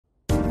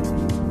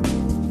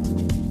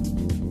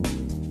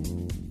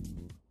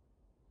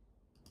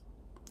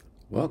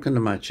Welcome to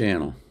my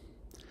channel.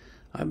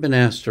 I've been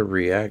asked to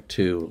react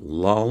to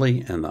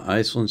Laufey and the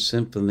Iceland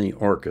Symphony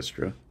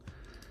Orchestra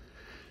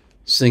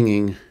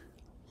singing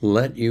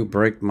 "Let You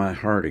Break My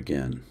Heart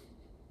Again."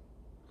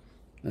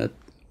 This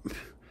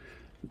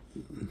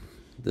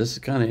is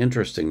kind of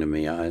interesting to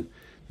me. I'm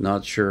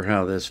not sure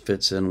how this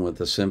fits in with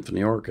the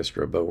symphony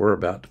orchestra, but we're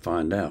about to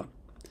find out.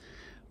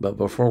 But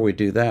before we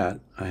do that,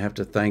 I have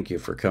to thank you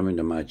for coming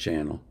to my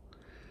channel.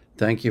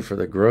 Thank you for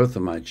the growth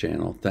of my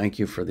channel. Thank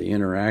you for the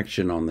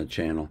interaction on the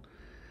channel.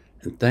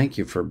 And thank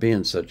you for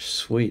being such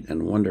sweet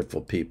and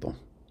wonderful people.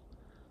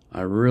 I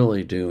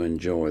really do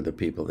enjoy the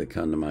people that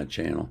come to my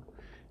channel.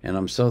 And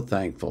I'm so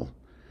thankful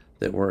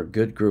that we're a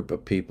good group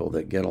of people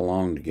that get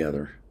along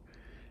together.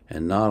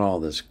 And not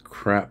all this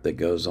crap that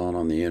goes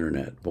on the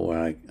internet.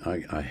 Boy,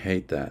 I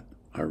hate that.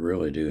 I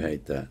really do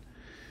hate that.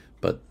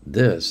 But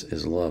this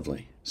is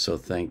lovely. So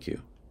thank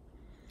you.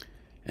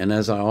 And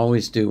as I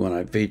always do when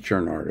I feature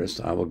an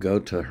artist, I will go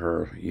to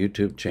her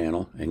YouTube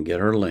channel and get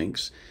her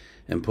links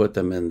and put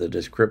them in the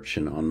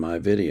description on my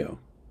video.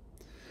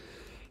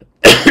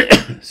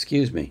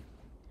 Excuse me.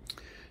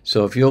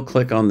 So if you'll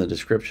click on the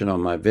description on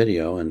my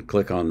video and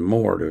click on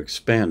more to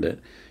expand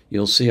it,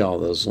 you'll see all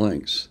those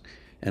links.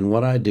 And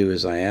what I do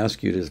is I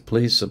ask you to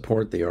please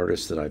support the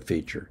artists that I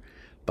feature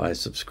by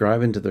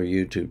subscribing to their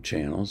YouTube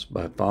channels,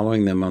 by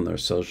following them on their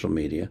social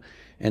media,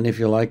 and if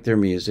you like their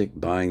music,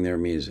 buying their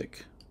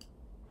music.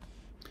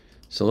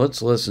 So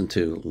let's listen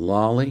to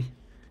Laufey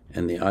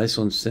and the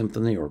Iceland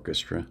Symphony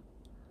Orchestra,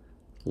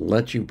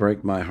 "Let You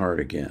Break My Heart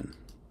Again."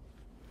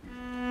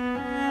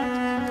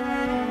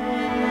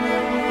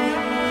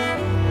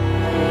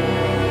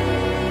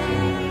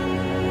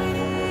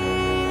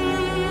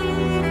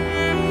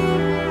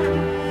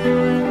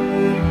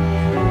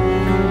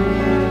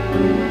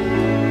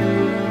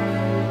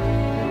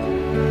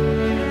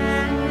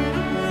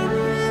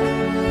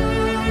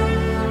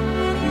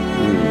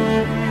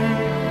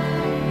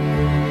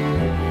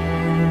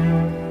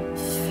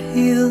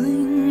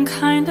 Feeling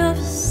kind of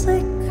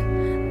sick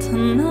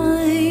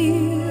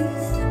tonight.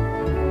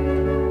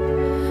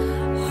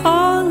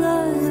 All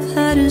I've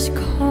had is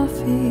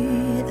coffee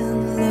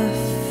and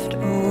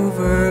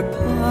leftover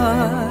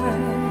pie.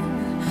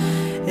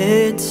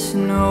 It's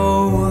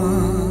no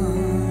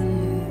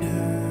wonder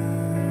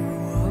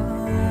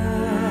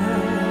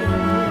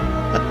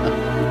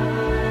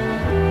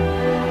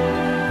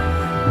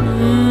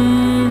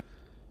why.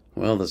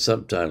 Well, the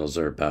subtitles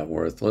are about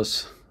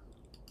worthless.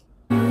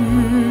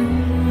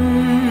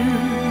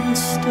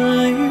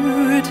 Still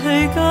you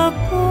take up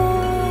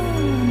all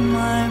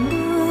my mind.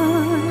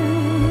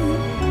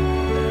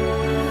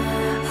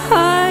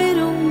 I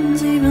don't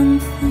even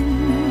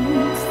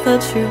think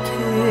that you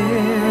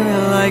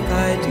care like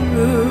I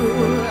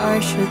do. I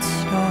should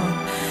stop.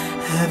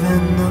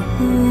 Heaven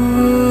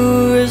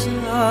knows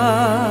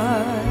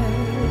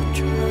I've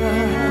tried.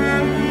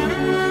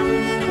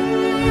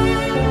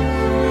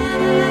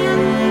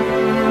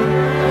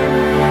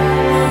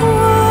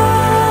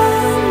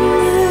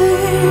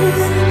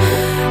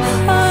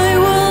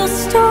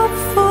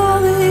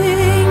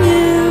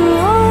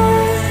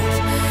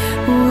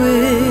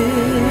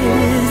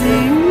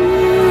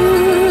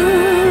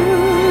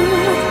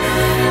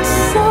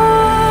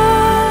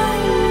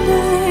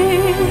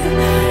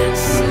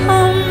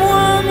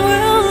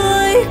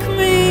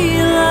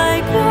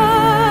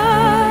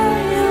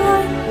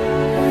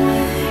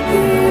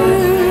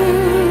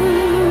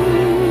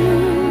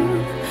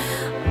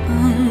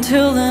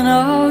 Until then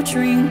I'll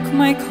drink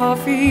my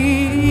coffee,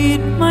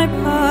 eat my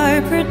pie,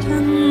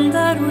 pretend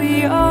that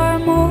we are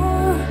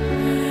more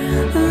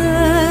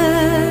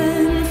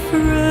than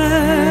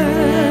friends.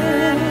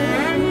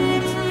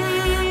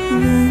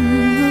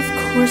 Then of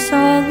course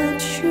I'll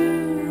let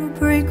you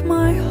break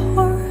my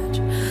heart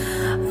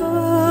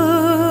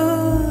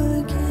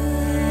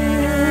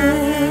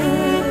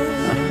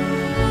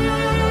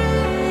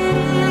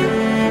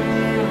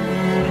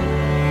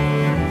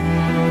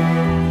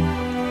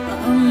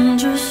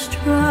just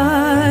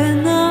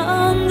trying to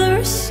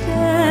understand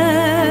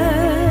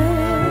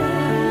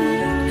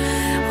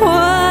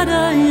what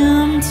I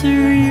am to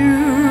you,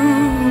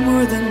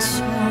 more than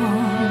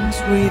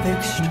songs we've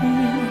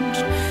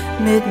exchanged,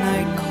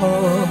 midnight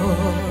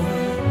calls,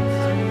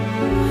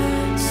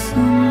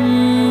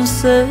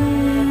 sunset heat.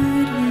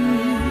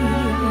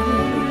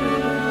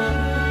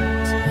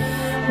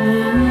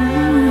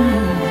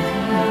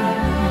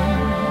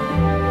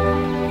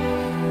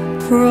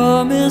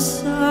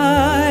 Promise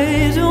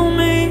I don't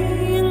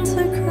mean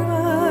to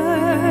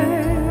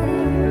cry,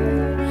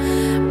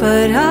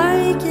 but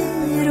I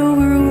get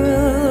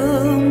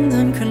overwhelmed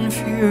and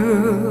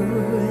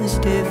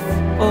confused. If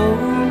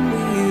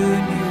only you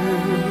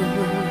knew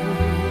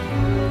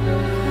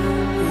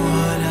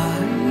what I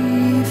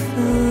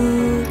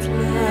felt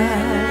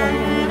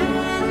like.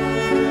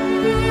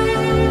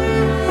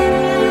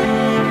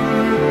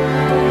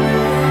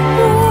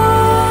 One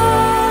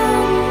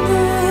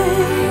day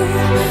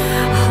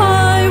I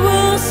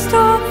will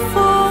stop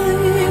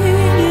falling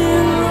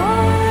in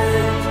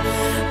love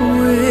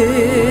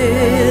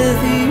with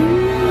you.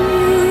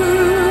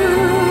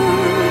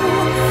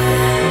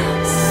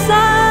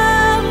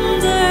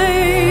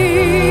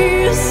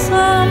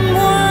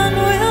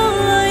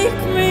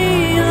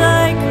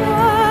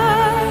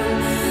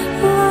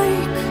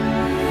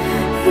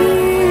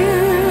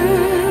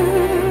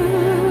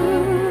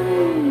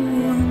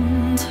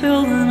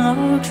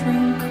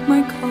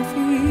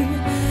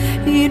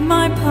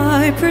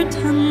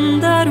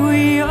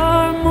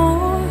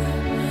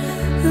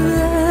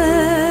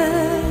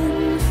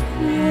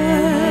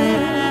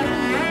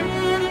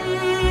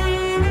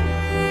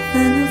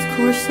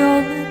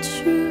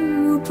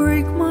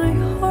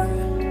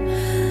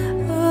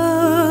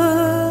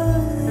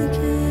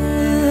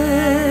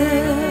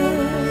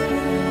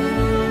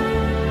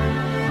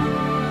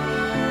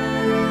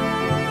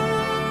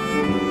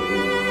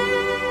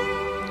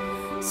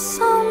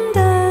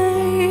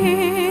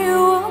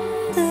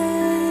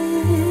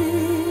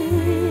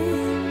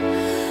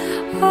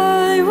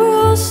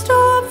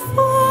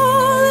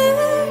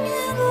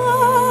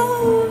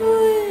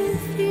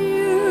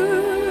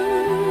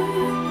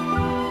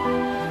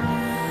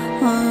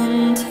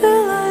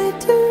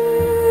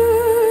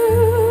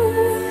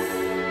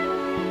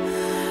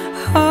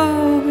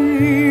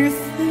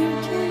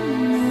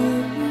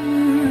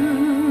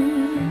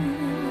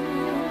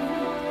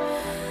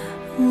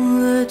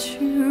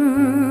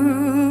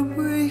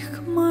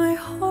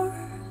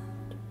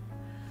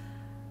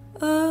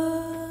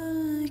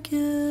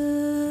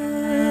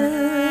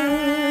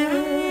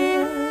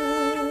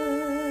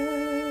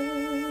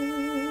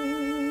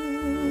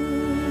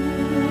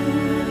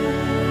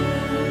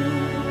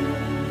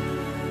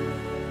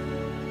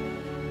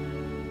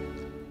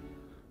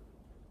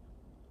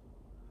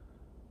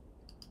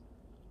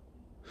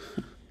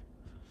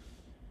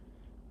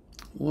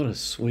 What a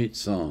sweet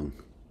song.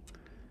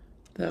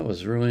 That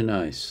was really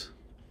nice.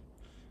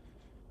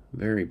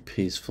 Very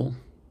peaceful.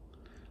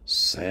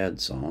 Sad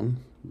song,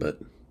 but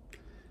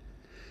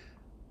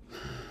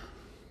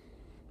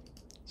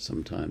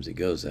sometimes it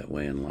goes that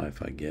way in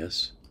life, I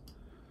guess.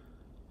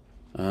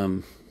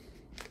 I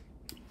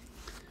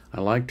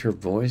liked her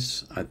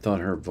voice. I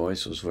thought her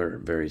voice was very,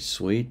 very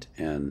sweet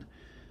and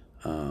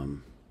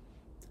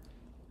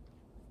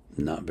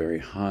not very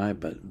high,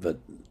 but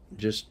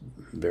just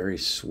very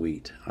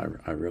sweet.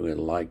 I really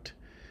liked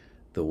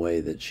the way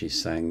that she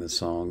sang the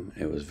song.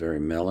 It was very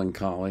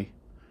melancholy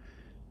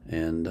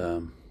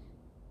and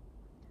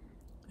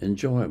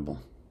enjoyable,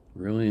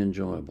 really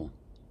enjoyable.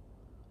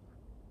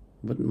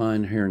 Wouldn't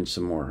mind hearing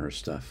some more of her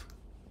stuff.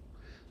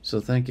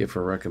 So thank you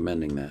for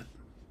recommending that.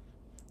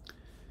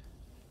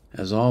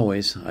 As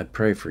always, I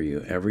pray for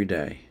you every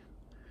day.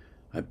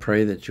 I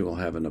pray that you will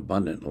have an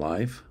abundant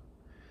life,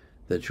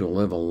 that you'll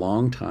live a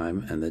long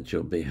time, and that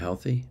you'll be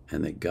healthy,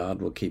 and that God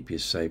will keep you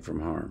safe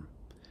from harm.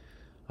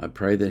 I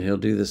pray that He'll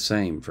do the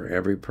same for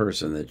every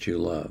person that you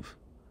love.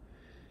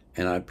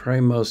 And I pray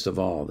most of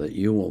all that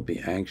you will be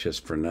anxious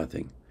for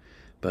nothing,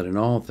 but in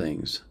all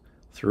things,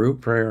 through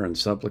prayer and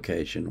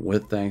supplication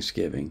with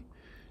thanksgiving,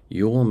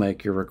 you will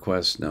make your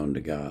requests known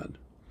to God.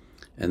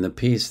 And the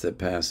peace that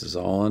passes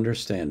all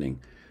understanding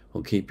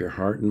will keep your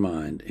heart and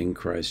mind in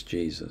Christ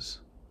Jesus.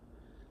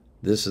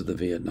 This is the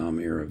Vietnam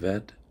Era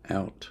Vet,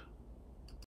 out.